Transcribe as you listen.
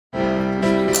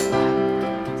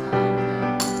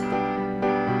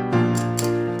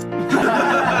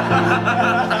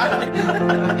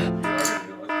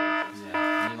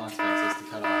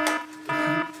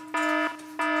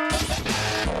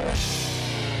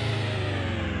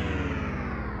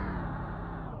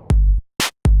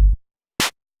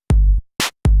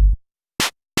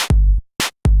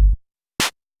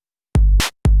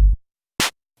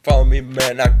Hey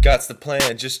man, I got the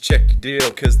plan, just check your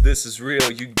deal, cause this is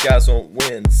real, you guys won't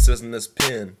win, says in this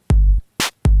pin.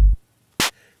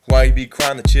 Why you be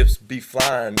crying, the chips be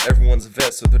flying, everyone's a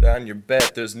vet, so put on your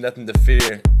bet, there's nothing to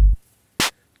fear.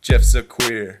 Jeff's a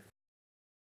queer.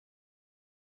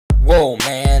 Whoa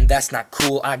man, that's not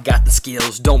cool, I got the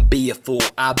skills, don't be a fool.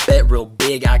 I bet real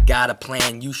big, I got a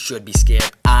plan, you should be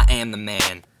scared, I am the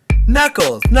man.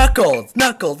 Knuckles, knuckles,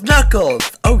 knuckles,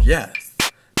 knuckles, oh yes.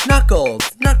 Knuckles,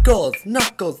 knuckles,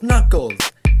 knuckles, knuckles,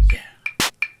 yeah.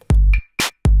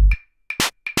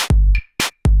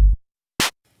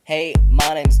 Hey,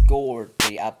 my name's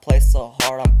Gordy, I play so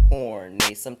hard I'm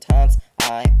horny. Sometimes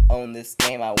I own this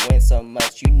game, I win so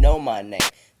much, you know my name.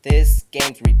 This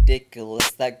game's ridiculous,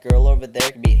 that girl over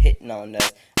there could be hitting on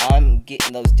us. I'm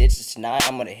getting those digits tonight,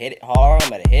 I'm gonna hit it hard,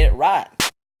 I'm gonna hit it right.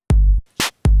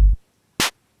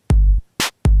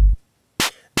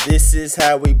 This is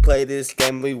how we play this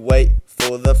game, we wait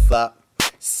for the flop,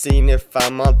 seeing if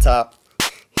I'm on top.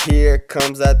 Here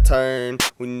comes that turn,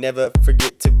 we never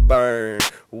forget to burn.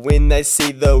 When they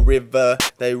see the river,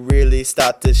 they really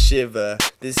start to shiver.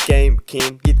 This game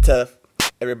can get tough,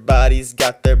 everybody's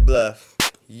got their bluff.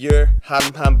 You're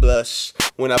hot and blush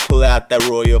when I pull out that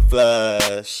royal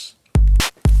flush.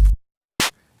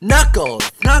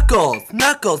 Knuckles, knuckles,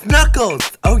 knuckles,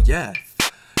 knuckles, oh yes.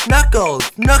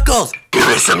 Knuckles, knuckles, give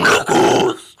me some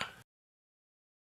knuckles.